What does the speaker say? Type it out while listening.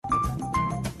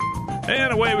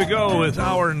And away we go with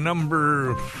our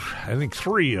number, I think,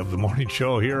 3 of the morning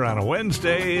show here on a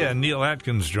Wednesday. And Neil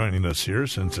Atkins joining us here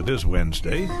since it is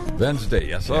Wednesday. Wednesday,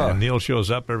 yes, sir. And Neil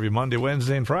shows up every Monday,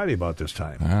 Wednesday, and Friday about this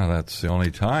time. That's the only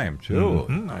time, too.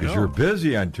 Because you're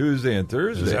busy on Tuesday and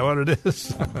Thursday. Is that what it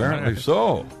is? Apparently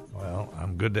so. Well,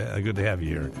 I'm good to have you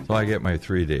here. So I get my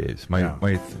 3 days,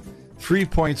 my 3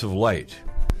 points of light.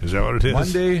 Is that what it is?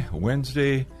 Monday,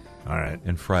 Wednesday, all right,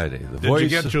 and Friday. Did you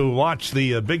get to watch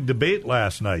the big debate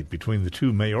last night between the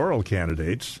 2 mayoral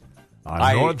candidates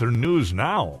on Northern News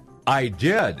Now? I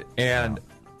did, and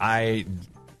I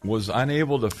was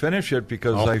unable to finish it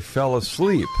because I fell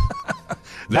asleep.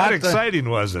 That exciting,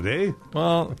 was it, eh?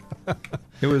 Well,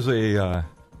 it was a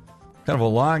kind of a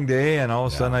long day, and all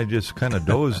of a sudden I just kind of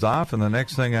dozed off, and the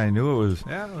next thing I knew it was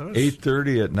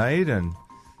 8:30 at night, and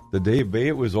the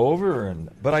debate was over,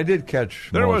 but I did catch.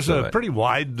 There was a pretty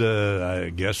wide, I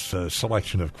guess,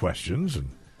 selection of questions. And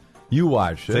you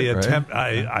watched it, right?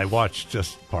 I watched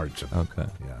just parts of it. Okay.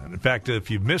 Yeah. And in fact,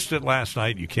 if you missed it last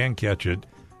night, you can catch it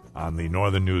on the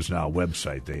Northern News Now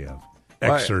website. They have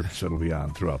excerpts that'll be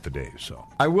on throughout the day. So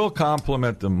I will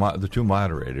compliment the 2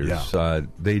 moderators. Yeah.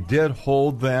 They did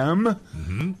hold them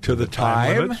to the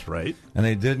time limits, right? And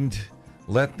they didn't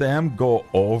let them go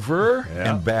over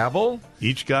and babble.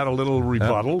 Each got a little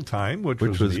rebuttal time, which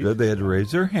was neat. Good. They had to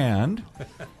raise their hand,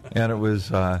 and it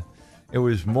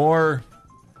was more.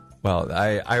 Well,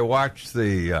 I watched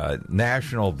the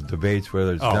national debates,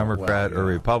 whether it's Democrat or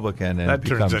Republican, and that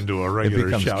turns into a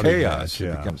regular shouting chaos. Match,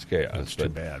 It becomes chaos. That's too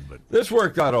bad. But this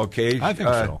worked out okay. I think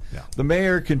so. Yeah. The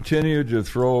mayor continued to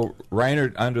throw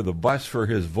Reinert under the bus for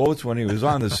his votes when he was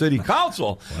on the city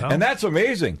council, and that's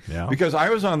amazing because I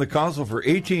was on the council for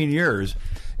 18 years.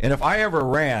 And if I ever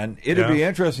ran, it'd be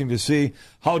interesting to see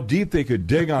how deep they could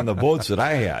dig on the votes that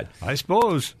I had. I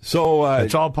suppose. So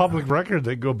it's all public record.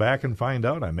 They go back and find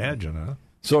out, I imagine, huh?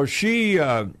 So she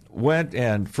went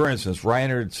and, for instance,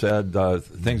 Reinert said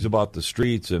things about the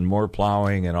streets and more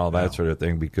plowing and all that sort of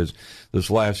thing because this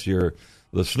last year,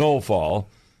 the snowfall,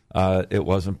 it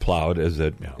wasn't plowed as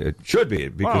it should be.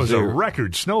 Because it was a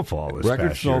record snowfall this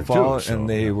past year, too, and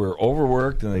they were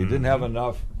overworked and they didn't have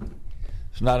enough.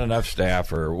 Not enough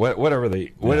staff or whatever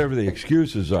the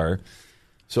excuses are.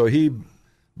 So he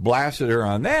blasted her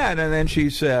on that, and then she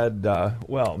said,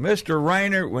 well, Mr.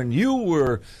 Reinert, when you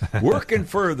were working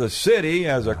for the city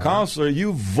as a counselor,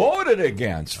 you voted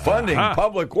against funding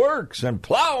public works and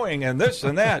plowing and this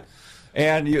and that.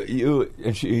 And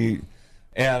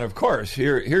and of course,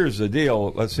 here's the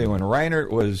deal. Let's see, when Reinert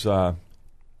was on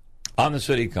the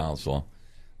city council,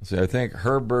 I think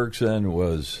Herb Bergson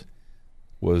was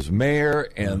mayor,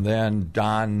 and then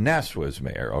Don Ness was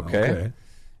mayor, okay?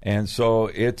 And so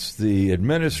it's the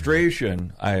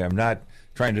administration. I am not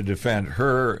trying to defend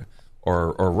her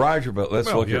or Roger, but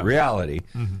let's look at reality.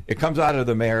 It comes out of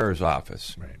the mayor's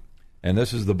office, and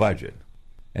this is the budget.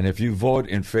 And if you vote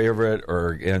in favor of it or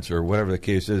against or whatever the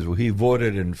case is, he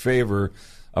voted in favor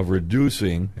of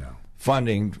reducing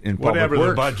funding in public whatever works.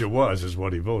 The budget was is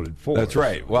what he voted for. That's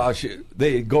right. Well,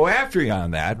 they go after you on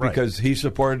that because he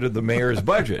supported the mayor's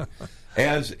budget.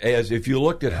 As if you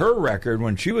looked at her record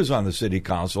when she was on the city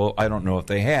council, I don't know if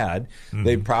they had.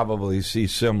 They'd probably see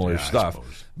similar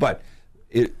stuff. But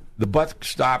the buck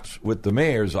stops with the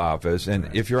mayor's office, and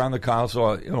if you're on the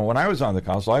council, when I was on the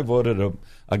council, I voted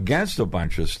against a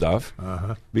bunch of stuff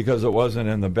because it wasn't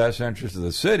in the best interest of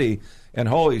the city. And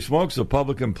holy smokes, the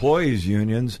public employees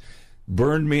unions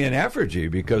burned me in effigy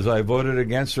because I voted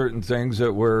against certain things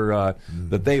that were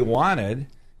that they wanted.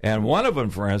 And one of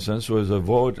them, for instance, was a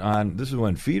vote on, this is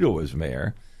when Fido was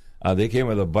mayor. They came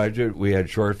with a budget. We had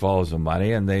shortfalls of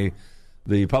money, and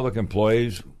the public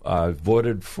employees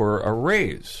voted for a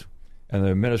raise. And the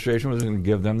administration was going to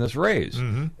give them this raise.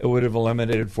 It would have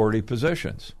eliminated 40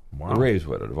 positions. Wow. A raise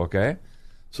would have, okay?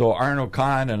 So Arnold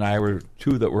Kahn and I were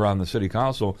 2 that were on the city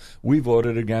council. We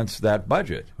voted against that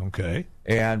budget. Okay.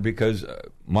 And because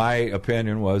my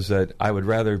opinion was that I would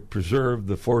rather preserve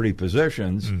the 40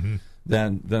 positions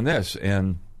than this.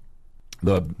 And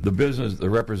the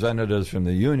representatives from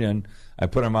the union, I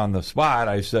put them on the spot.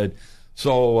 I said,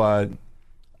 so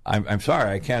I'm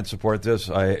sorry, I can't support this.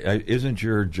 Isn't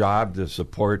your job to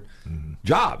support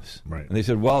jobs? Right. And they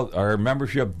said, well, our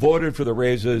membership voted for the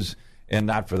raises and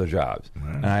not for the jobs.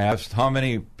 Right. And I asked how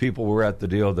many people were at the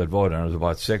deal that voted. And it was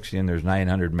about 60, and there's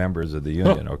 900 members of the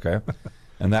union, okay?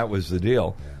 And that was the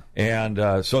deal. Yeah.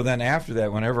 And so then after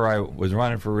that, whenever I was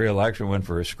running for re-election, went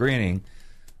for a screening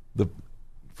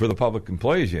for the Public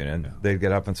Employees Union, they'd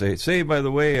get up and say, by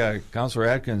the way, Councilor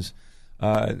Atkins,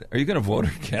 are you going to vote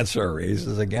against our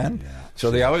raises again? Yeah.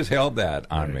 So they always held that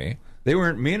on me. They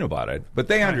weren't mean about it, but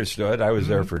they understood I was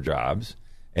there for jobs.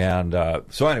 And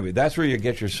so anyway, that's where you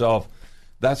get yourself.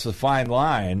 That's the fine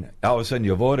line. All of a sudden,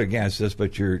 you vote against this,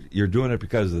 but you're doing it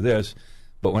because of this.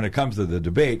 But when it comes to the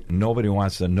debate, nobody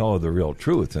wants to know the real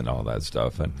truth and all that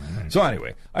stuff. And so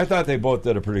anyway, I thought they both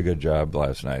did a pretty good job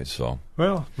last night. So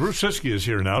well, Bruce Siskey is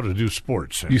here now to do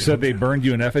sports. You said they burned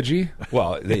you in effigy?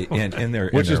 Well, they in their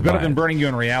which in is their better mind. than burning you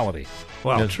in reality.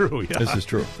 Well, Yes, true. Yeah. This is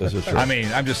true. This is true. I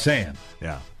mean, I'm just saying.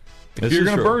 Yeah. If you're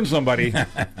going to burn somebody,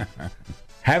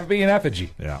 have it be an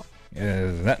effigy. Yeah.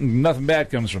 Nothing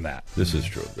bad comes from that. This is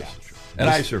true. This is true. And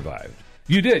I survived.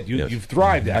 You did. Yes. You've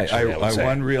thrived, actually. I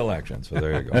won re-election, so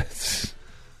there you go.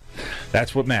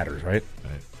 That's what matters, right?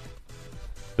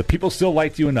 The people still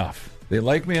liked you enough. They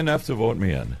like me enough to vote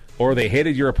me in. Or they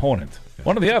hated your opponent.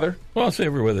 One or the other. Well, I'll say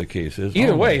where the case is.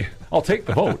 Either way, I'll take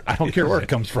the vote. I don't care where it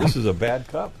comes from. This is a bad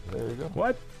cup. There you go.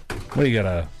 What? What, you got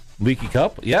a leaky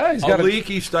cup? Yeah, he's got a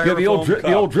leaky styrofoam yeah, cup.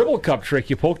 the old dribble cup trick.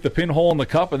 You poke the pinhole in the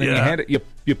cup, and then you Yeah. hand it.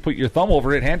 You put your thumb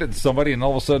over it, hand it to somebody, and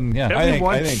all of a sudden, yeah.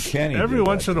 I think Kenny Every did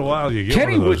once that. in a while, you get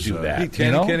Kenny one of would those, do that.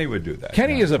 Kenny would do that.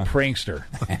 Kenny is a prankster.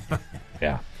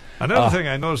 Yeah. Another thing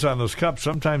I noticed on those cups,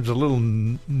 sometimes a little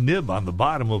nib on the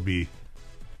bottom will be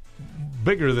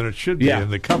bigger than it should be, Yeah.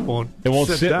 and the cup won't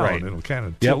sit down. right. It'll kind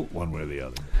of Yep. tilt one way or the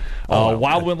other.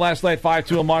 Wild win last night,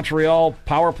 5-2 in Montreal.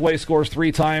 Power play scores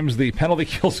 3 times. The penalty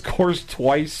kill scores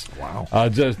twice. Wow.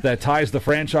 That ties the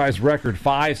franchise record.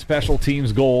 5 special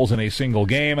teams goals in a single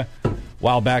game.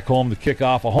 Wild back home to kick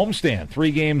off a homestand. 3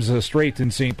 games straight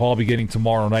in St. Paul beginning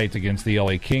tomorrow night against the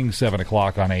LA Kings, 7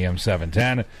 o'clock on AM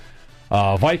 710.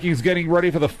 Vikings getting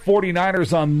ready for the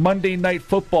 49ers on Monday Night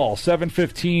Football,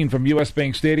 7:15 from U.S.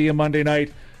 Bank Stadium Monday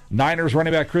night. Niners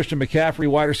running back Christian McCaffrey,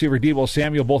 wide receiver Deebo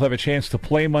Samuel both have a chance to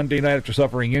play Monday night after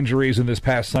suffering injuries in this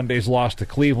past Sunday's loss to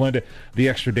Cleveland. The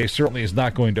extra day certainly is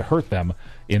not going to hurt them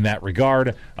in that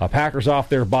regard. Packers off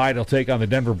their bye. They'll take on the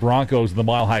Denver Broncos in the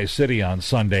Mile High City on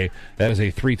Sunday. That is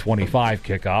a 3:25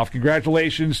 kickoff.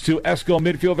 Congratulations to ESCO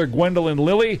midfielder Gwendolyn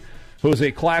Lilly, who is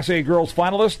a Class A girls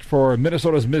finalist for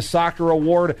Minnesota's Miss Soccer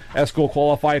Award. ESCO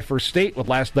qualified for state with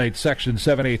last night's Section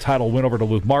 7A title win over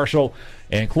Duluth Marshall.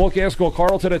 And Cloak ESCO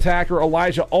Carleton attacker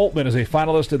Elijah Altman is a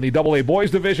finalist in the AA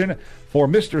Boys Division for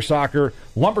Mr. Soccer.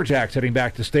 Lumberjacks heading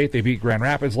back to state. They beat Grand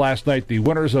Rapids last night. The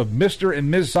winners of Mr.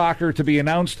 and Ms. Soccer to be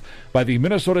announced by the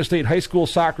Minnesota State High School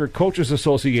Soccer Coaches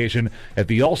Association at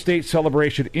the All-State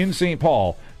Celebration in St.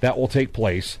 Paul. That will take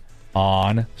place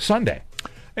on Sunday.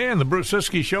 And the Bruce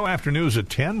Siskey Show, afternoons at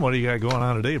 10. What do you got going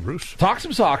on today, Bruce? Talk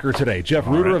some soccer today. Jeff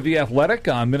Ruder of The Athletic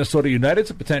on Minnesota United.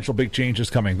 Some potential big changes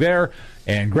coming there.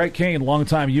 And Greg Kane,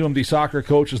 longtime UMD soccer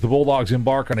coach, as the Bulldogs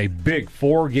embark on a big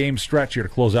 4-game stretch here to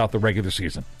close out the regular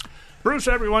season. Bruce,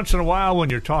 every once in a while when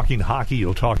you're talking hockey,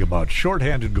 you'll talk about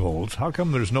shorthanded goals. How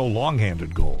come there's no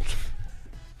long-handed goals?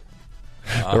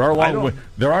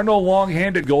 There are no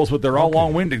long-handed goals, but there are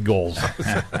long-winded goals.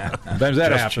 Sometimes that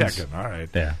Just happens. checking. All right.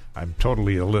 Yeah. I'm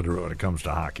totally illiterate when it comes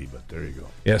to hockey, but there you go.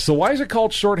 Yeah, so why is it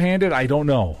called shorthanded? I don't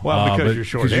know. Well, because but- you're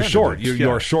short-handed. Because you're short. It's-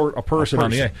 You're yeah. short a person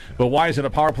on the end. But why is it a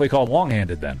power play called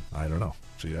long-handed then? I don't know.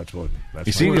 See, that's what. That's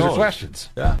You see, my- these are knows? questions.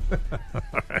 Yeah.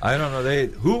 I don't know.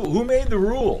 Who made the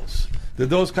rules? Did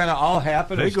those kind of all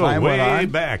happen They as go time went way on?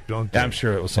 back, don't they? I'm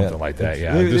sure it was something like that,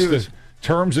 yeah. They- Just they the was-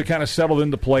 terms that kind of settled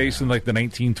into place in like the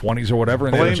 1920s or whatever,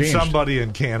 and they Blame changed. somebody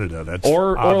in Canada. That's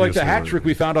Or like obviously the hat what it trick is.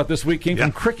 we found out this week came Yeah.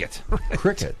 from cricket.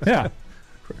 Cricket. Yeah.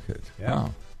 Cricket. Yeah.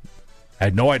 Wow. I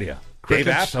had no idea. Dave Cricket's-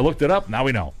 asked, I looked it up, now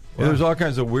we know. Well, there's all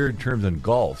kinds of weird terms in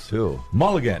golf, too.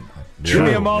 Mulligan. Yeah. Give me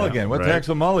a Yeah, mulligan. What right. the heck's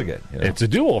a mulligan? You know? It's a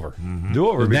do-over.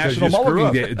 do-over because National you screw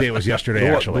Mulligan up. Day was yesterday,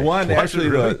 actually. The one, Was it actually,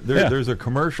 really? Yeah. there's a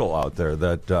commercial out there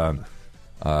that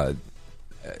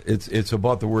it's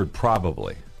about the word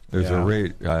probably. There's Yeah. a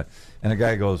rate, and a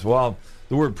guy goes, well,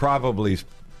 the word probably is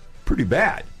pretty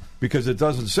bad because it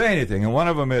doesn't say anything. And one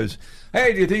of them is,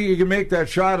 hey, do you think you can make that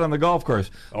shot on the golf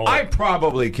course? Oh. I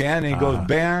probably can. And he goes,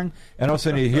 bang, and all of a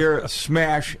sudden you hear a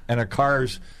smash and a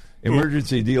car's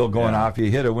emergency deal going off. You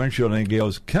hit a windshield and he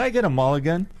goes, can I get a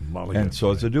mulligan? Mulligan, And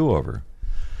so it's a do-over.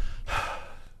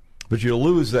 But you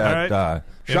lose that All right.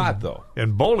 shot, though.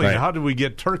 In bowling, Right. how did we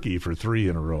get turkey for 3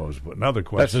 in a row? But another That's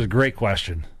question. a great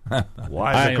question.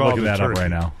 Why I is it ain't called looking the that up turkey? right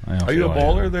now. I don't Are you a feel like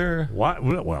bowler it. there? Why?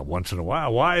 Well, once in a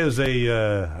while. Why is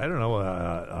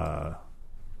a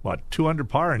 2 under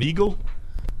par an eagle?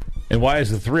 And why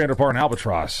is the 300 par an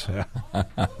albatross?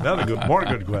 More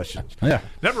good questions. Yeah.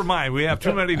 Never mind. We have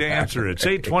too many to answer. It's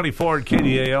 8:24 at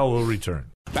KDAL. We'll return.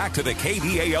 Back to the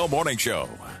KDAL Morning Show.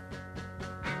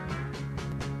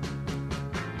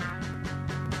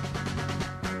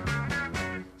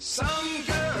 Some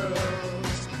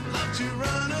girls love to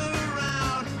run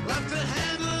around, love to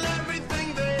handle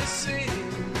everything they see.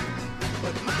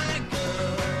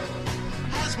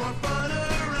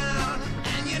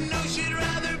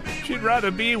 You'd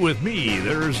Rather Be With Me.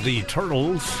 There's the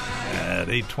Turtles at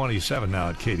 8:27 now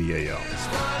at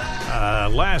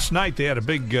KDAL. Last night they had a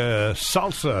big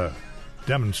salsa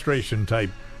demonstration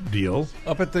type deal.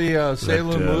 Up at the St.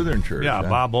 Louis Lutheran Church. Yeah,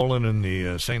 Bob Olin and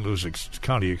the St. Louis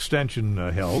County Extension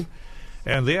held.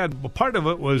 And they had, part of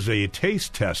it was a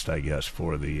taste test, I guess,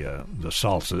 for the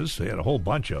salsas. They had a whole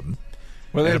bunch of them.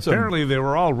 Well, and apparently they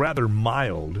were all rather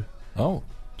mild. Oh.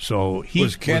 So heat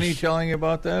was Kenny telling you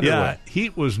about that? Yeah,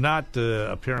 heat was not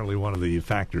apparently one of the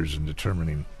factors in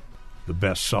determining the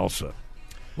best salsa.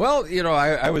 Well,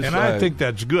 I was... And I think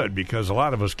that's good because a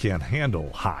lot of us can't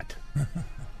handle hot.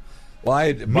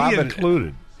 Well, me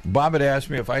included. Bob had asked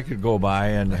me if I could go by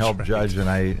and help judge, and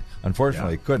I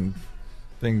unfortunately couldn't.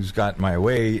 Things got in my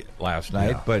way last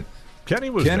night, but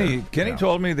Kenny was Kenny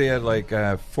told me they had like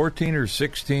 14 or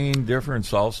 16 different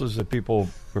salsas that people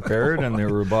prepared, and there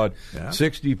were about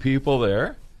 60 people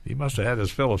there. He must have had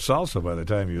his fill of salsa by the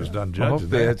time he was done judging. I hope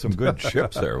they had some good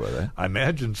chips there with it. I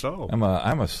imagine so. I'm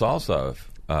a salsa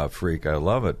freak. I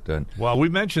love it. And well, we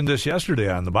mentioned this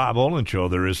yesterday on the Bob Olin Show.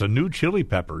 There is a new chili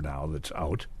pepper now that's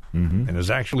out and has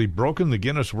actually broken the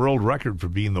Guinness World Record for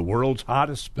being the world's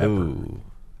hottest pepper. Ooh.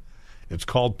 It's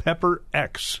called Pepper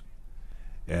X,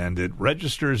 and it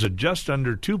registers at just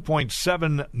under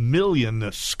 2.7 million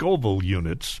Scoville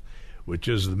units, which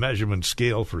is the measurement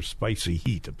scale for spicy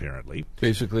heat, apparently.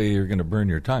 Basically, you're going to burn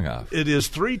your tongue off. It is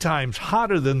 3 times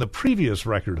hotter than the previous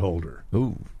record holder,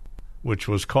 which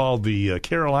was called the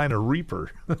Carolina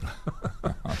Reaper.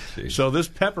 So this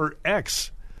Pepper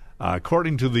X,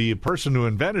 according to the person who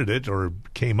invented it or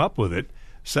came up with it,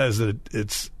 says that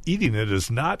eating it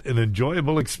is not an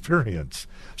enjoyable experience.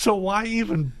 So why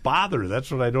even bother?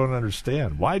 That's what I don't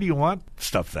understand. Why do you want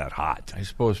stuff that hot? I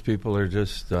suppose people are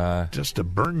just to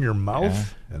burn your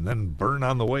mouth and then burn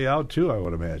on the way out too, I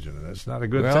would imagine. That's not a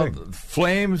good thing.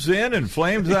 Flames in and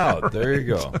flames out. Right. There you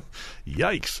go.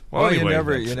 Yikes. Well,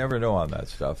 anyway, you never know on that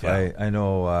stuff. Yeah. I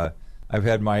know I've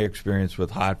had my experience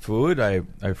with hot food. I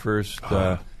first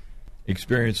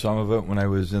experienced some of it when I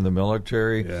was in the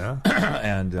military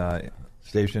and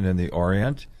stationed in the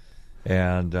Orient.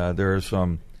 And there are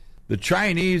some... The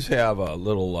Chinese have a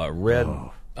little red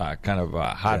kind of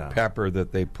hot pepper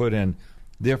that they put in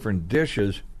different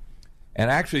dishes. And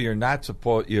actually, you're not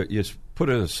supposed... You put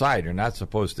it aside. You're not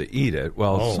supposed to eat it.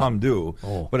 Well, some do.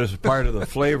 But it's part of the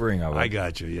flavoring of it. I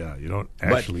got you, yeah. You don't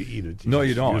actually eat it.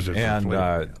 You don't. And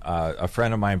a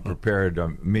friend of mine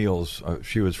prepared meals.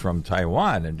 She was from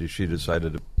Taiwan, and she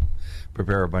decided to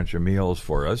prepare a bunch of meals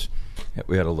for us.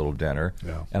 We had a little dinner.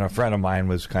 Yeah. And a friend of mine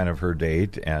was kind of her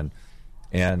date, and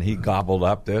he gobbled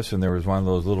up this, and there was one of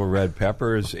those little red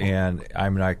peppers, and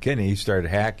I'm not kidding. He started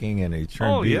hacking, and he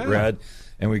turned beet red.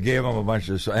 And we gave him a bunch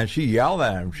of... And she yelled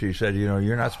at him. She said,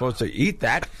 you're not supposed to eat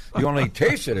that. You only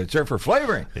taste it. It's there for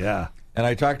flavoring. Yeah. And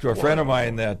I talked to a friend of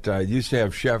mine that used to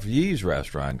have Chef Yee's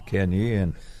restaurant, Ken Yee,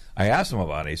 and I asked him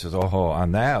about it. He says,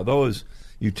 on those,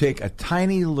 you take a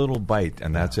tiny little bite,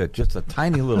 and that's it. Just a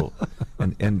tiny little.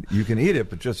 and you can eat it,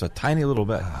 but just a tiny little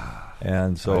bit.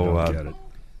 And so... I don't get it.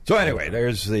 So anyway,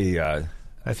 there's the...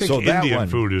 I think Indian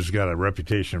food has got a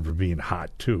reputation for being hot,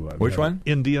 too. Which one?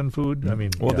 Indian food. I mean,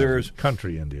 there's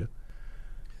country India.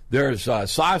 There's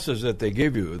sauces that they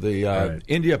give you. The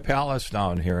India Palace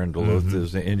down here in Duluth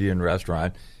is the Indian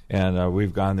restaurant, and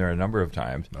we've gone there a number of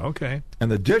times. Okay.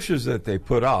 And the dishes that they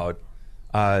put out,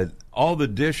 all the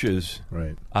dishes,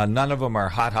 none of them are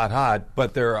hot,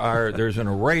 but there's an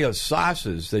array of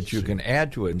sauces that you can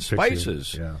add to it and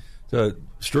spices to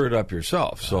stir it up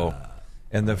yourself. So...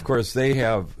 And, of course, they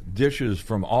have dishes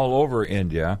from all over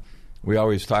India. We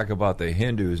always talk about the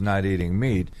Hindus not eating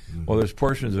meat. Well, there's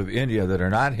portions of India that are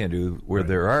not Hindu where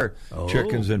there are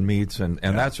chickens and meats and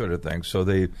that sort of thing. So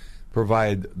they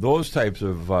provide those types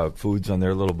of foods on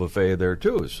their little buffet there,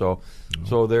 too. So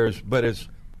there's... But it's...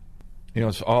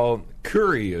 it's all...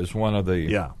 Curry is one of the...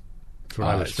 Yeah. That's what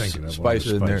I was thinking of.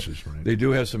 Spices in there. Right. They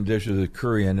do have some dishes of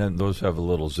curry, and then those have a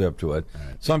little zip to it.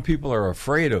 Right. Some people are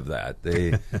afraid of that.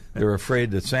 They're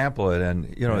afraid to sample it,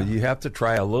 and you have to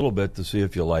try a little bit to see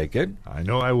if you like it. I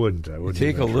know I wouldn't.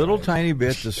 Take a little tiny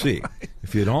bit to see.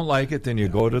 If you don't like it, then you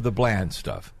go to the bland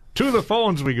stuff. To the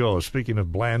phones we go. Speaking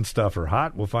of bland stuff or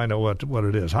hot, we'll find out what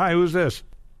it is. Hi, who's this?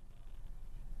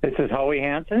 This is Howie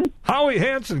Hansen. Howie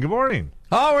Hansen, good morning.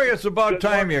 Howie, it's about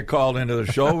time you called into the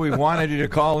show. We wanted you to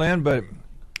call in, but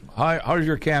how's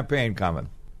your campaign coming?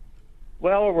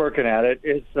 Well, we're working at it.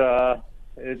 It's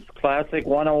classic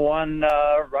 101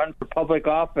 run for public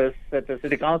office at the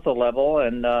city council level,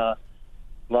 and a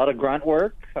lot of grunt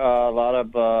work, a lot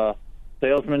of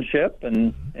salesmanship,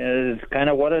 and it's kind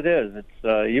of what it is.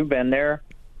 It's you've been there.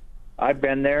 I've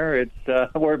been there.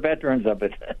 We're veterans of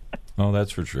it. Oh,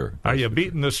 that's for sure. Are you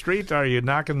beating the street? Are you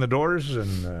knocking the doors?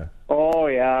 And Oh,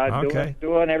 yeah. Okay.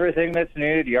 Doing everything that's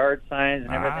needed, yard signs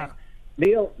and everything.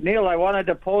 Neil, I wanted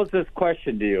to pose this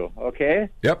question to you, okay?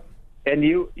 Yep. And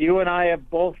you and I have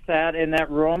both sat in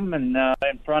that room and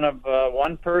in front of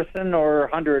one person or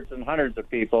hundreds and hundreds of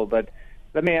people. But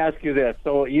let me ask you this.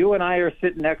 So you and I are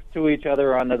sitting next to each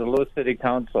other on the Duluth City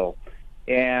Council,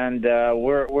 and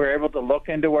we're able to look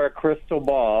into our crystal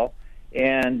ball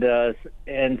and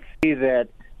see that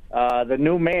the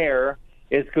new mayor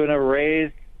is going to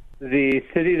raise the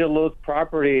City of Duluth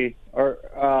property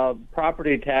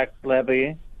tax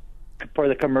levy for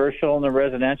the commercial and the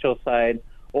residential side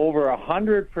over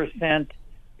 100%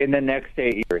 in the next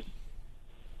 8 years.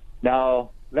 Now,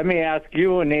 let me ask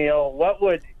you, Neil, what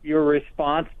would your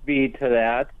response be to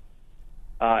that?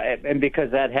 And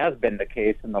because that has been the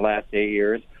case in the last 8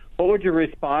 years, what would your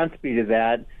response be to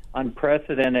that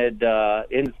unprecedented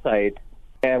insight?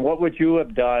 And what would you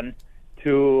have done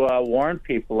to warn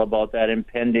people about that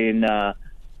impending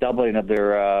doubling of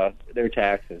their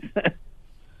taxes?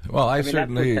 Well, I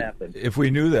certainly, if we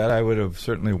knew that, I would have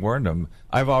certainly warned them.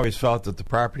 I've always felt that the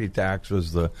property tax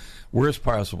was the worst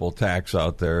possible tax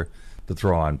out there to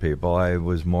throw on people. I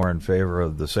was more in favor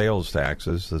of the sales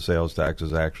taxes. The sales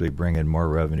taxes actually bring in more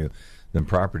revenue than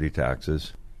property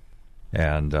taxes.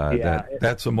 And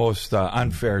that's the most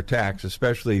unfair tax,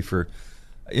 especially for,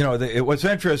 what's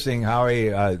interesting,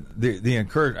 Howie, I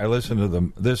listen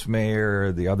to this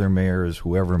mayor, the other mayors,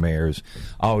 whoever mayors,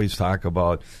 always talk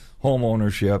about home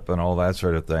ownership and all that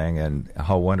sort of thing and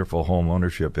how wonderful home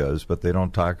ownership is, but they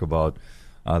don't talk about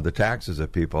the taxes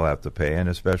that people have to pay, and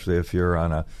especially if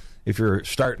you're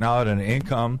starting out an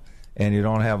income and you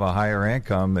don't have a higher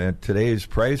income at today's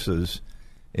prices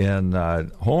in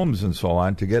homes and so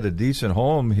on. To get a decent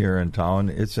home here in town,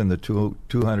 it's in the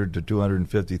 $200,000 to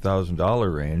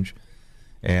 $250,000 range,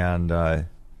 and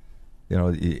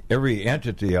every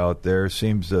entity out there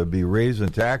seems to be raising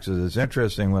taxes. It's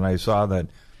interesting when I saw that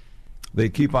they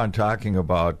keep on talking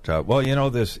about,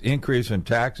 this increase in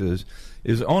taxes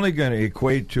is only going to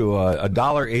equate to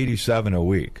 $1.87 a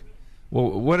week. Well,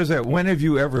 what is that? When have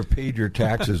you ever paid your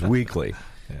taxes weekly?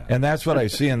 Yeah. And that's what I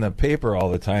see in the paper all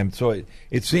the time. So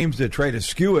it seems to try to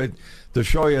skew it to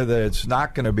show you that it's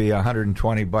not going to be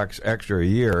 $120 extra a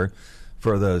year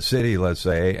for the city, let's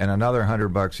say, and another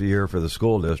 $100 a year for the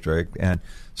school district, and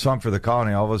some for the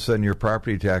county. All of a sudden, your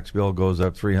property tax bill goes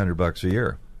up $300 a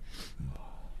year.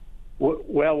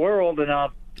 Well, we're old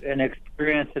enough and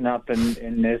experienced enough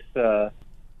in this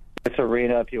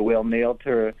arena, if you will, Neil,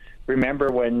 to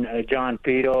remember when John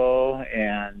Fido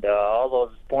and all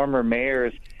those former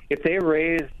mayors, if they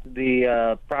raised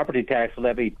the property tax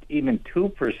levy even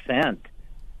 2%,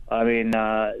 I mean,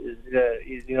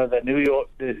 the New York,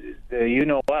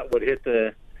 the what would hit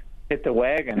the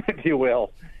wagon, if you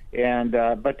will, and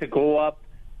but to go up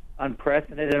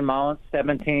unprecedented amounts,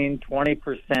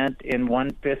 17-20% in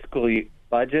one fiscal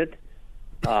budget.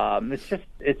 It's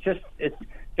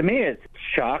to me, it's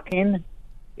shocking.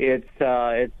 It's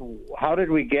how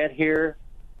did we get here?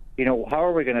 How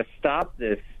are we going to stop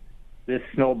this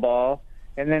snowball?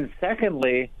 And then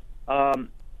secondly, why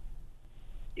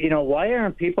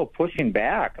aren't people pushing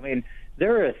back? I mean,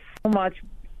 there is so much.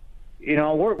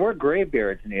 We're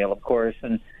graybeards, Neil, of course,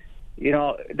 and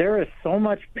there is so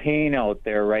much pain out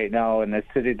there right now in the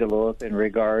city of Duluth in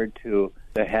regard to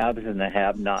the haves and the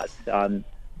have-nots on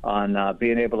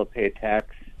being able to pay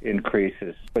tax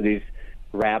increases for these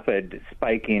rapid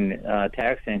spiking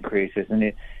tax increases. And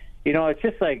it's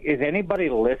just like, is anybody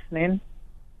listening?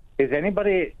 Is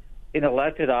anybody in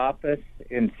elected office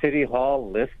in City Hall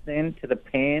listening to the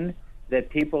pain that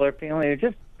people are feeling?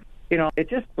 It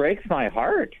just breaks my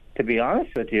heart, to be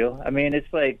honest with you. I mean,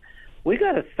 it's like, we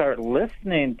got to start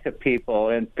listening to people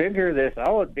and figure this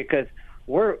out, because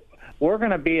we're going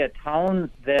to be a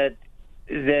town that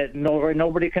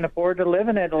nobody can afford to live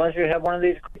in it unless you have one of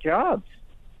these jobs.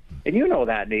 And you know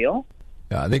that, Neil.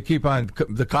 They keep on,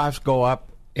 the costs go up,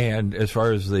 and as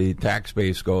far as the tax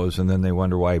base goes, and then they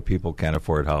wonder why people can't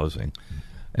afford housing.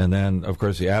 And then, of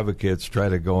course, the advocates try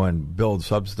to go and build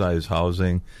subsidized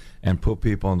housing and put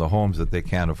people into homes that they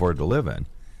can't afford to live in.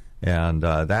 And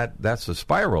that's a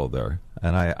spiral there.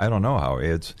 And I don't know how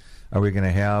are we going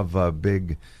to have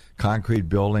big concrete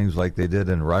buildings like they did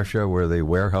in Russia, where they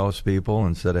warehouse people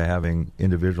instead of having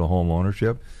individual home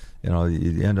ownership?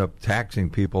 You end up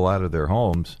taxing people out of their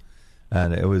homes.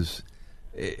 And there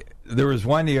was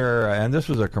one year, and this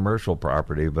was a commercial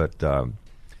property, but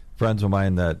friends of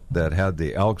mine that had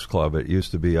the Elks Club, it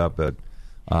used to be up at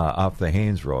off the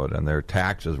Haynes Road, and their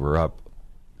taxes were up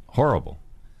horrible.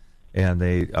 And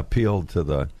they appealed to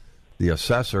the the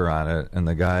assessor on it, and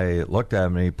the guy looked at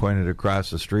him and he pointed across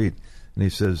the street and he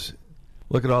says,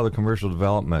 "Look at all the commercial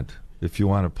development. If you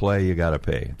want to play, you got to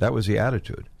pay." That was the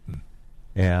attitude.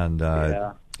 And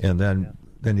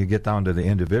then you get down to the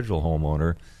individual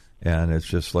homeowner, and it's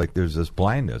just like there's this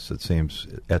blindness, it seems,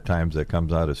 at times that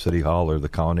comes out of City Hall or the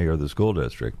county or the school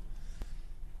district.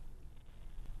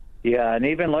 Yeah, and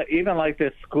even like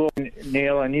this school,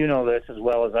 Neil, and you know this as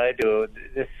well as I do,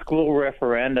 this school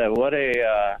referenda, what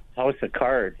a house of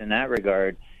cards in that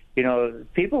regard. You know,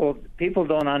 people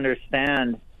don't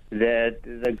understand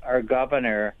that our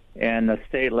governor and the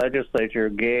state legislature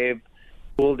gave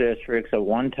school districts a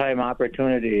one-time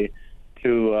opportunity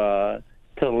to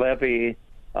levy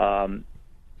for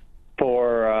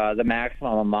the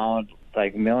maximum amount,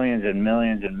 like millions and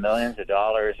millions and millions of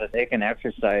dollars that they can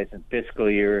exercise in fiscal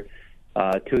year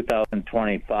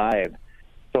 2025.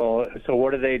 So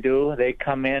what do? They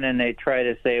come in and they try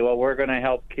to say, well, we're going to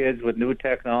help kids with new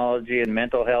technology and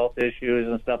mental health issues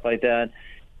and stuff like that.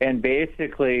 And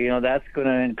basically, that's going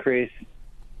to increase,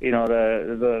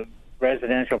 the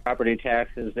residential property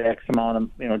taxes, the X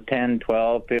amount of, 10,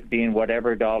 12, 15,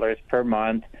 whatever dollars per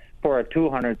month for a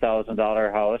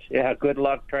 $200,000 house. Yeah, good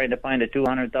luck trying to find a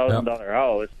 $200,000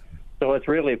 house. So it's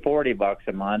really $40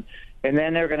 a month. And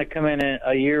then they're going to come in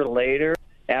a year later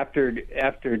after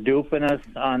duping us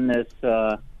on this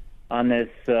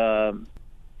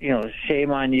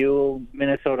shame on you,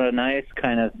 Minnesota Nice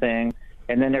kind of thing.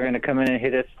 And then they're going to come in and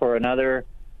hit us for another,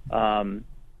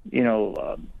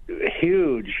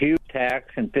 huge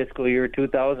tax in fiscal year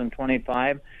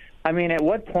 2025. I mean, at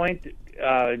what point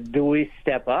do we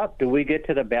step up? Do we get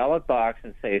to the ballot box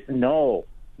and say, no?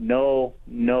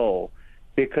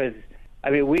 Because,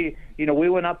 I mean, we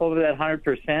went up over that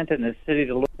 100% in the city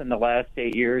to look in the last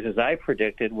 8 years, as I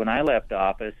predicted when I left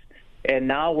office. And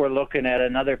now we're looking at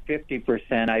another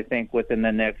 50%, I think, within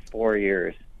the next 4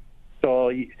 years.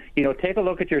 So, take a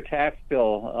look at your tax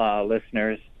bill,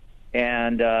 listeners,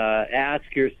 and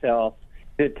ask yourself,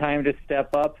 is it time to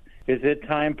step up? Is it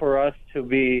time for us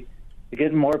to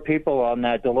get more people on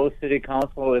that Duluth City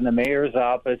Council in the mayor's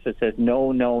office that says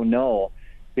no,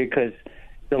 because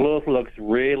Duluth looks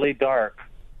really dark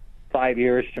 5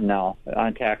 years from now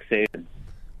on taxation.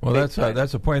 Well,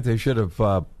 that's a point they should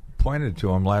have pointed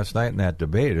to him last night in that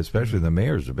debate, especially the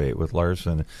mayor's debate with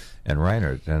Larson and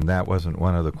Reinert, and that wasn't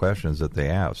one of the questions that they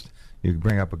asked. You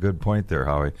bring up a good point there,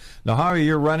 Howie. Now, Howie,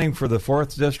 you're running for the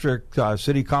 4th District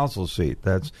City Council seat.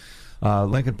 That's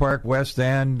Lincoln Park, West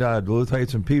End, Duluth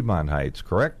Heights, and Piedmont Heights,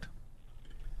 correct?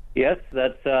 Yes,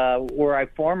 that's where I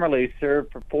formerly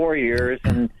served for 4 years.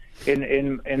 And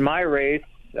in my race,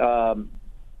 for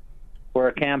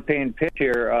a campaign pitch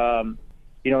here,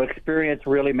 experience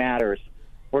really matters.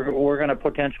 We're going to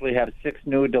potentially have 6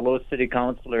 new Duluth City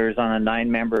councilors on a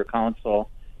 9-member council.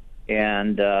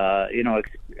 And,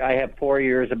 I have 4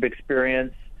 years of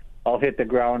experience. I'll hit the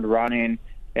ground running.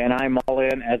 And I'm all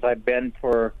in, as I've been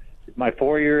for my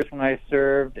 4 years when I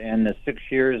served and the 6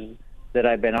 years that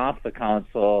I've been off the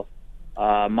council.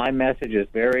 My message is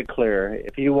very clear.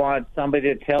 If you want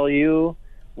somebody to tell you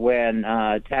when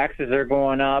taxes are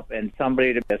going up and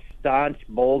somebody to be a staunch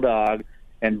bulldog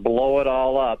and blow it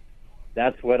all up,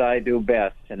 that's what I do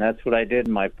best. And that's what I did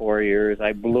in my 4 years.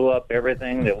 I blew up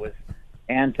everything that was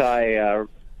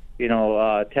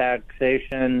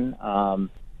taxation,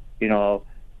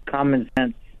 common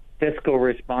sense, fiscal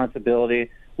responsibility.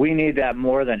 We need that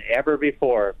more than ever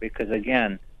before because,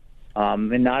 again,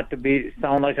 and not to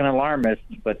sound like an alarmist,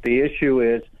 but the issue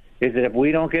is that if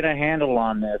we don't get a handle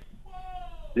on this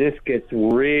gets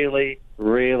really,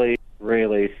 really,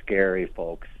 really scary,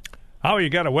 folks. How, you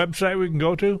got a website we can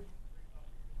go to?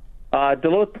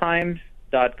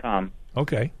 DuluthTimes.com.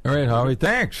 Okay. All right, Howie,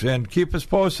 thanks. And keep us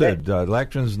posted.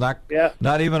 Election's not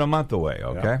even a month away,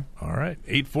 okay? Yeah. All right.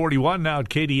 8:41 now at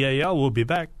KDAL. We'll be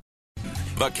back.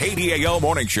 The KDAL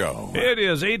Morning Show. It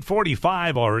is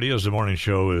 8:45 already as the morning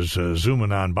show is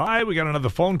zooming on by. We got another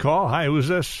phone call. Hi, who's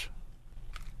this?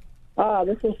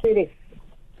 This is Judy.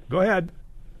 Go ahead.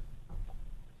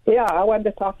 Yeah, I wanted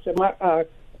to talk to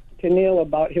Neil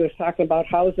about, he was talking about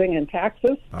housing and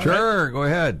taxes. Sure, go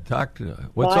ahead.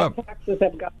 What's up?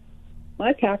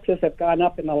 My taxes have gone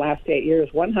up in the last 8 years,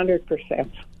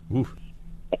 100%. Oof.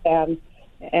 And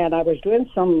I was doing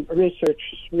some research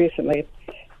recently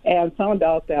and found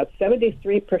out that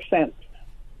 73%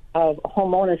 of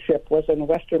home ownership was in the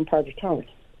western part of town.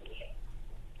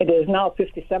 It is now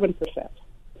 57%.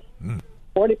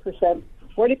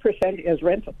 40% is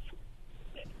rentals.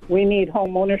 We need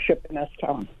home ownership in this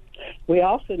town. We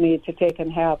also need to take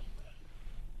and have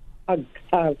a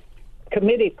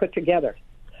committee put together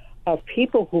of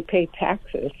people who pay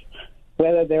taxes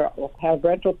whether they have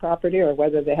rental property or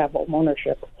whether they have home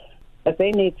ownership, that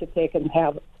they need to take and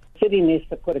have, city needs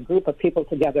to put a group of people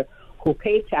together who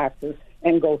pay taxes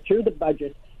and go through the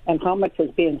budget and how much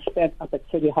is being spent up at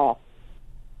City Hall.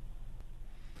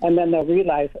 And then they'll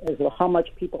realize as well how much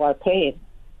people are paying.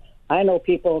 I know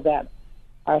people that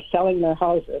are selling their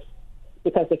houses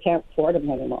because they can't afford them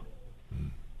anymore.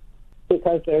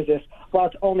 Because there's this, well,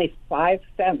 it's only 5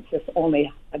 cents, it's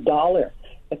only $1,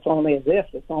 it's only this,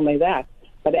 it's only that.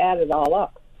 But add it all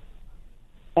up,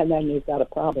 and then you've got a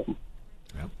problem.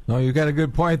 Yep. No, you've got a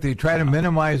good point. They try to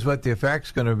minimize what the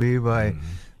effect's going to be by...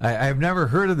 I've never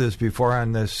heard of this before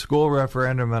on this school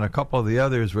referendum and a couple of the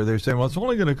others where they're saying, well, it's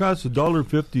only going to cost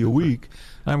 $1.50 a week.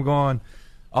 I'm going,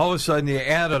 all of a sudden you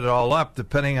add it all up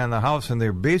depending on the house, and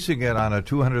they're basing it on a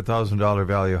 $200,000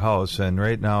 value house. And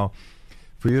right now,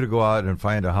 for you to go out and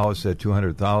find a house at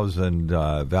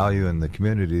 $200,000 value in the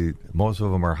community, most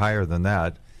of them are higher than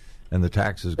that, and the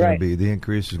tax is going to be, the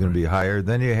increase is going to be higher.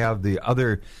 Then you have the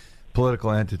other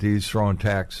political entities throwing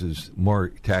more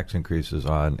tax increases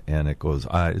on, and it goes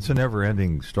on. It's a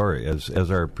never-ending story.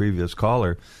 As our previous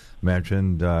caller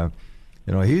mentioned,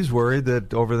 he's worried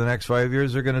that over the next 5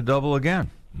 years they're going to double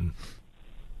again.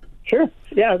 Sure.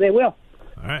 Yeah, they will.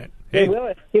 All right. They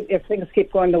will if things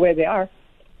keep going the way they are.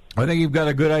 I think you've got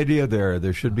a good idea there.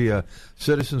 There should be a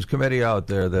citizens committee out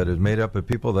there that is made up of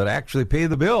people that actually pay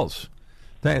the bills.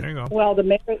 There you go. Well, the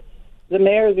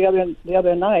mayor the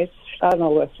other night, I don't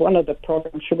know, it's one of the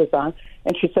programs she was on,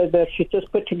 and she said that she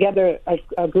just put together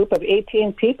a group of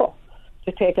 18 people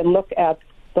to take and look at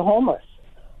the homeless.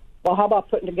 Well, how about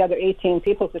putting together 18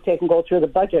 people to take and go through the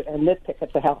budget and nitpick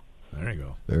it to hell? There you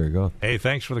go. There you go. Hey,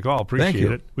 thanks for the call.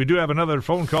 Appreciate it. We do have another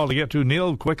phone call to get to.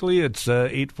 Neil, quickly, it's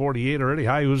 8:48 already.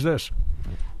 Hi, who's this?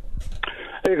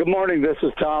 Hey, good morning. This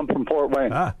is Tom from Fort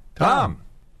Wayne. Tom.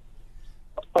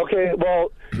 Okay,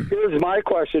 well, here's my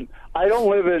question. I don't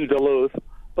live in Duluth,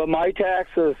 but my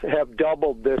taxes have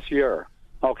doubled this year,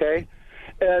 okay?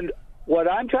 And what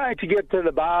I'm trying to get to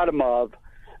the bottom of,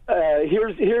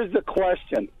 here's the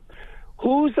question.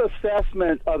 Whose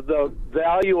assessment of the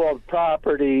value of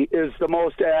property is the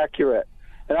most accurate?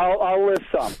 And I'll list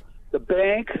some. The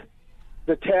bank,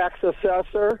 the tax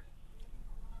assessor,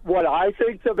 what I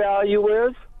think the value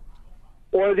is,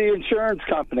 or the insurance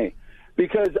company.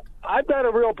 Because I've got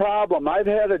a real problem. I've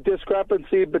had a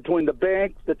discrepancy between the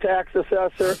bank, the tax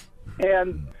assessor,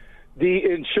 and the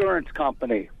insurance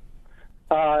company.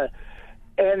 And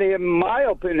in my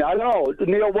opinion, I don't know,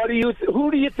 Neil, who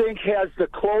do you think has the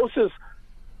closest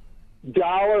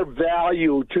dollar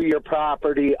value to your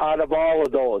property out of all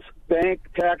of those? Bank,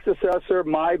 tax assessor,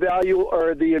 my value,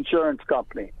 or the insurance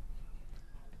company?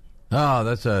 Oh,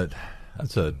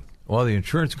 well, the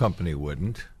insurance company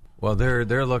wouldn't. Well,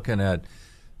 they're looking at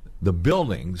the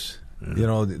buildings.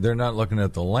 They're not looking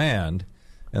at the land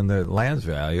and the land's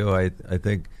value. I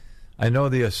think I know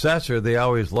the assessor. They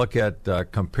always look at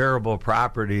comparable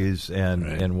properties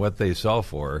and what they sell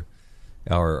for.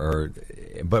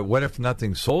 But what if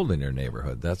nothing's sold in your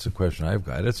neighborhood? That's the question I've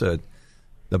got.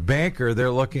 The banker. They're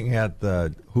looking at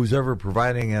who's ever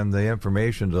providing them the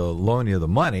information to loan you the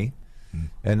money,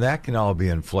 and that can all be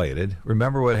inflated.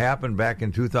 Remember what happened back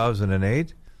in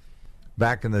 2008?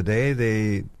 Back in the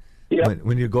day,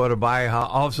 when you go to buy,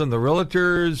 all of a sudden the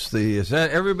realtors,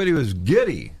 everybody was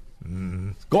giddy.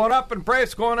 Mm-hmm. Going up in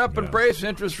price,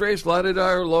 interest rates,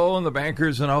 are low, and the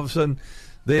bankers, and all of a sudden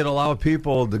they'd allow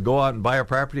people to go out and buy a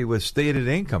property with stated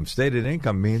income. Stated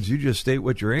income means you just state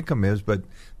what your income is, but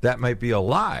that might be a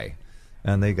lie.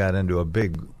 And they got into a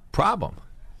big problem.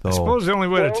 So, I suppose the only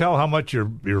way to tell how much your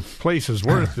place is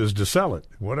worth is to sell it.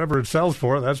 Whatever it sells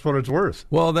for, that's what it's worth.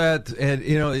 Well,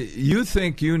 you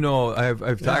think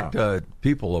I've talked to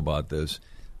people about this.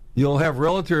 You'll have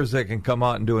realtors that can come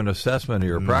out and do an assessment of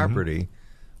your property,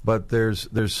 but there's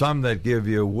some that give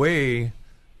you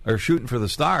are shooting for the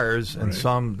stars, and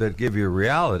some that give you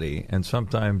reality. And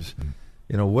sometimes,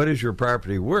 what is your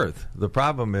property worth? The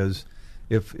problem is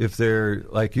if they're,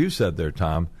 like you said there,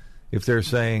 Tom, if they're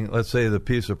saying, let's say the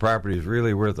piece of property is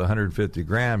really worth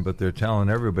 $150,000, but they're telling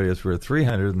everybody it's worth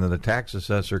 $300,000, and then the tax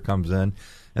assessor comes in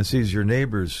and sees your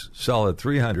neighbors sell at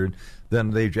 $300,000,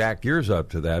 then they jack yours up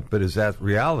to that. But is that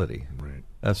reality? Right.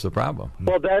 That's the problem.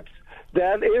 Well, that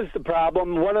is the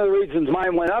problem. One of the reasons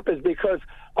mine went up is because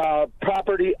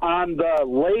property on the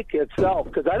lake itself,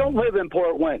 because I don't live in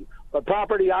Port Wayne, but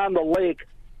property on the lake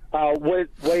went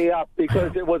way up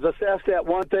because it was assessed at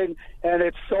one thing and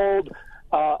it sold.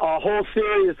 A whole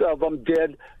series of them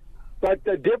did, but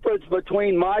the difference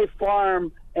between my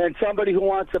farm and somebody who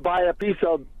wants to buy a piece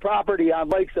of property on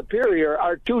Lake Superior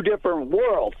are two different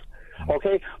worlds.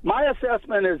 Okay? My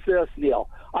assessment is this, Neil.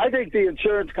 I think the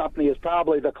insurance company is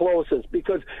probably the closest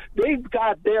because they've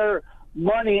got their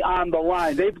money on the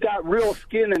line. They've got real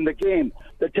skin in the game.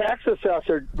 The tax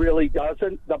assessor really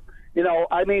doesn't. They're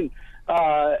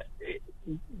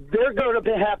going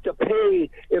to have to pay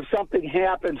if something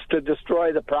happens to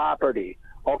destroy the property,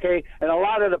 okay? And a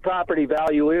lot of the property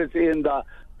value is in the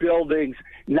buildings,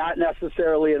 not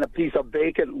necessarily in a piece of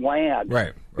vacant land.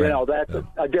 Right. That's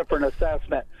a different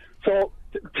assessment. So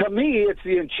to me, it's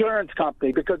the insurance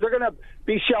company because they're going to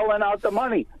be shelling out the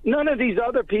money. None of these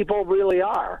other people really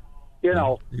are. You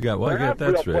got they're not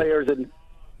that real straight. Players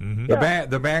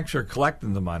The banks are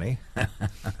collecting the money,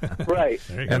 right?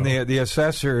 And the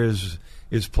assessor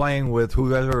is playing with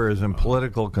whoever is in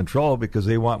political control because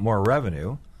they want more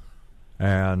revenue.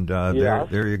 And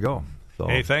there you go. So,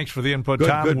 hey, thanks for the input, good,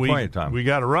 Tom. Good point, Tom. We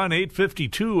got to run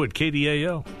 8:52 at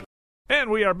KDAO. And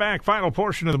we are back. Final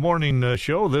portion of the morning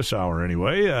show, this hour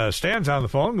anyway. Stan's on the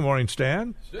phone. Good morning,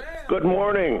 Stan. Good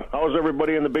morning. How's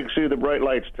everybody in the big city of the bright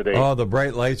lights today? Oh, the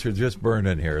bright lights are just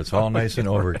burning here. It's all nice and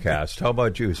overcast. How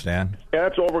about you, Stan? Yeah,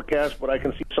 it's overcast, but I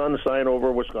can see sun sign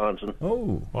over Wisconsin.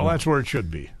 Oh. Well, that's where it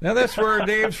should be. Now, that's where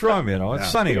Dave's from,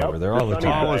 It's sunny over there all the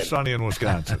time. Always sunny in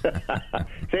Wisconsin.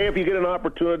 Say, if you get an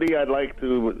opportunity, I'd like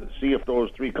to see if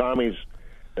those three commies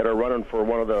that are running for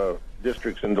one of the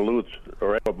districts in Duluth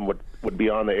or any of them would be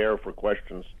on the air for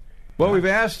questions. Well, we've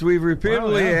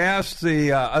repeatedly asked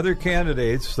the other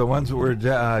candidates, the ones that were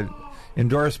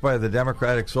endorsed by the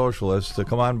Democratic Socialists, to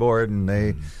come on board,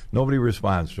 and nobody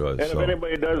responds to us. And if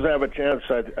anybody does have a chance,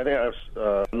 I think I'd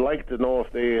like to know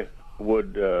if they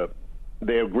would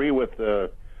they agree with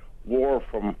the war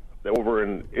from over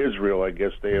in Israel. I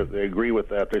guess they agree with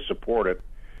that. They support it.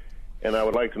 And I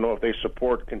would like to know if they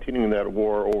support continuing that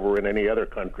war over in any other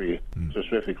country,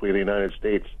 specifically the United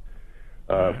States,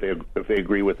 if they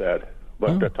agree with that.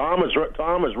 But Tom is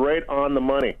right on the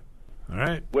money. All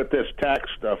right. With this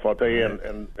tax stuff, I'll tell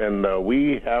you, and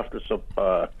we have to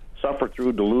suffer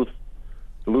through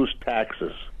Duluth's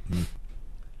taxes.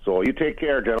 So you take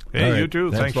care, gentlemen. Hey, you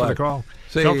too. Thanks for the call.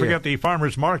 Don't forget the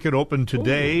Farmers Market open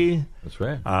today. Ooh, that's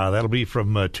right. That'll be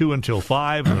from 2 until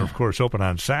 5, and, of course, open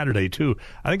on Saturday, too.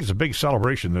 I think it's a big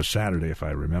celebration this Saturday, if I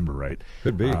remember right.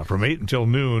 Could be. From 8 until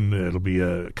noon, it'll be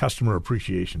a Customer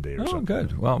Appreciation Day or something. Oh,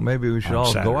 good. Well, maybe we should all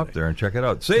Saturday. Go up there and check it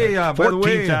out. Say, 14th by the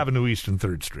way, Avenue East and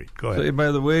 3rd Street. Go ahead. Say,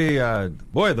 by the way,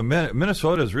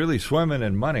 Minnesota's really swimming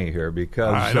in money here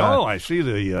because... I know. I see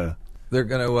the... They're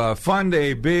going to fund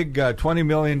a big $20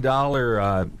 million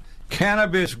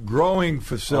cannabis growing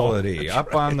facility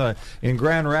up in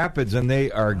Grand Rapids, and they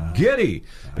are giddy.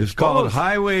 It's called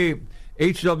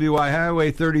HWI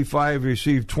Highway 35.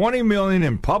 Received $20 million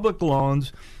in public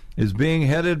loans. Is being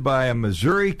headed by a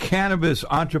Missouri cannabis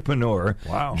entrepreneur,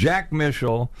 Jack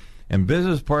Mitchell, and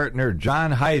business partner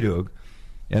John Heidug,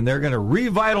 and they're going to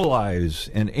revitalize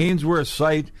an Ainsworth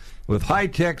site with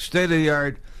high-tech,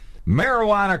 state-of-the-art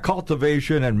marijuana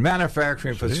cultivation and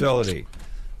manufacturing facility.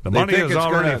 The money is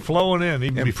already flowing in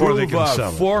even before they can sell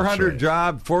it. 400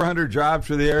 jobs for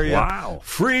the area. Wow.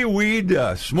 Free weed,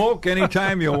 smoke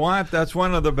anytime you want. That's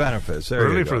one of the benefits. There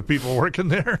really, you go. for the people working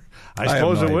there? I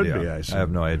suppose it would be. I have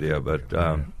no idea, but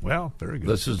well, very good.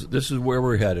 This is where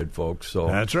we're headed, folks. So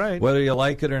that's right. Whether you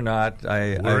like it or not,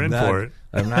 we're in for it.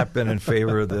 I've not been in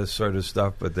favor of this sort of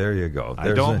stuff, but there you go.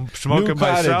 I don't smoke it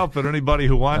myself, but anybody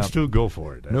who wants to, go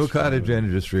for it. New cottage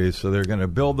industry, so they're going to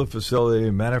build the facility,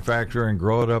 manufacture, and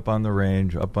grow it up on the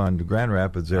range, up on the Grand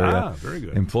Rapids area. Very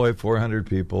good. Employ 400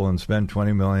 people and spend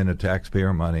 $20 million of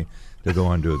taxpayer money to go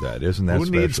and do that. Isn't that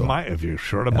special? Who needs if you're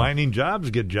short of mining jobs,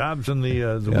 get jobs in the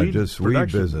weed just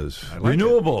production. Weed business.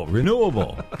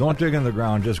 Renewable. Don't dig in the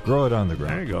ground, just grow it on the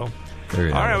ground. There you go. All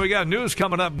right, we got news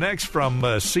coming up next from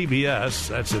CBS.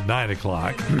 That's at 9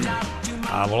 o'clock.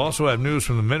 We'll also have news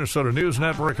from the Minnesota News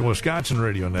Network and Wisconsin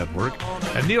Radio Network.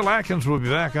 And Neil Atkins will be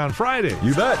back on Friday.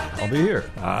 You bet. I'll be here.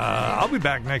 I'll be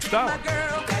back next hour.